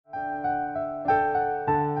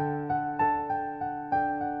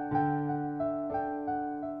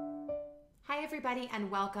everybody,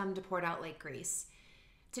 and welcome to Poured Out Like Grace.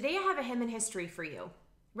 Today I have a hymn in history for you.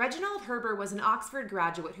 Reginald Heber was an Oxford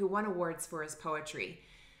graduate who won awards for his poetry.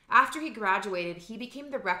 After he graduated, he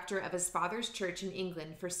became the rector of his father's church in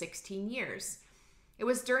England for 16 years. It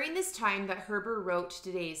was during this time that Heber wrote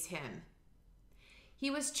today's hymn.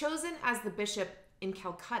 He was chosen as the Bishop in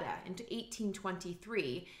Calcutta in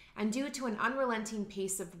 1823, and due to an unrelenting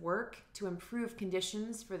pace of work to improve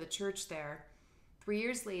conditions for the church there, 3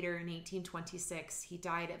 years later, in 1826, he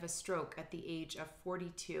died of a stroke at the age of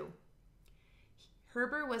 42.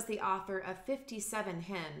 Heber was the author of 57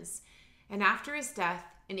 hymns, and after his death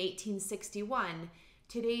in 1861,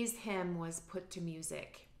 today's hymn was put to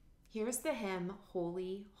music. Here's the hymn,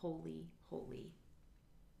 Holy, Holy, Holy.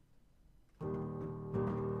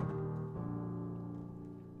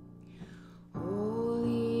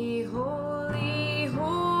 Holy, holy,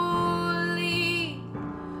 holy,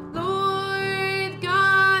 Lord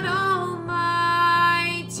God Almighty,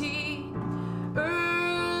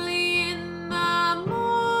 early in the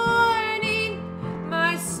morning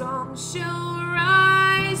my song shall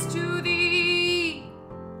rise to thee.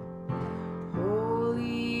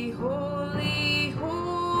 Holy, holy,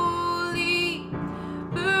 holy,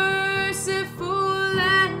 merciful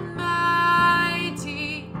and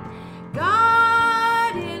mighty,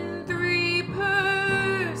 God in three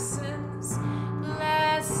persons,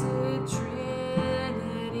 blessed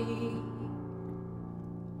Trinity.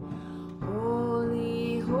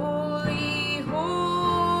 Holy, holy,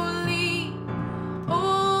 holy,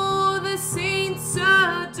 all the saints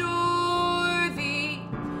adore thee,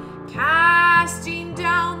 casting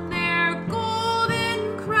down their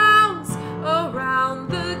golden crowns around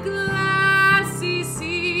the glassy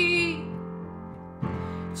sea.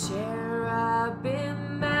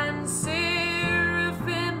 Cherubim and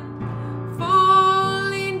seraphim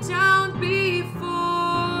falling down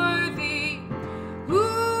before thee,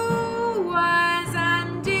 who was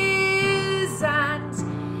and is and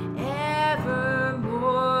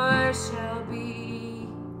evermore shall be.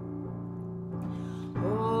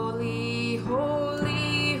 Holy,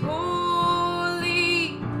 holy,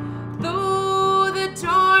 holy, though the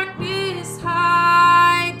darkness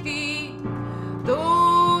hide thee,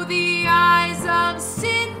 though the eyes of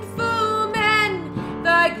sinful men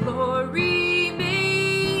thy glory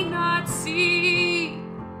may not see,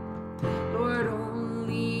 Lord,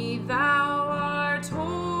 only thou art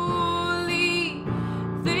holy,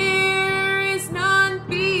 there is none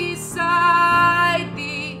beside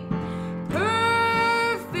thee,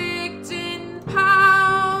 perfect in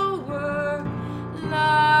power,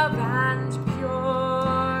 love and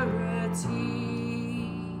purity.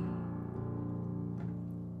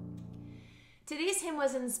 Today's hymn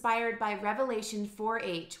was inspired by Revelation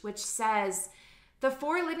 4:8, which says, "The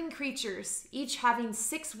four living creatures, each having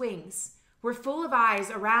 6 wings, were full of eyes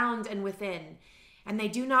around and within, and they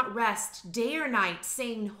do not rest day or night,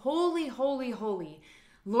 saying, Holy, holy, holy,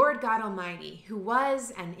 Lord God Almighty, who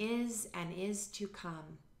was and is to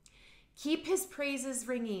come." Keep his praises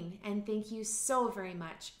ringing, and thank you so very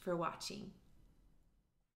much for watching.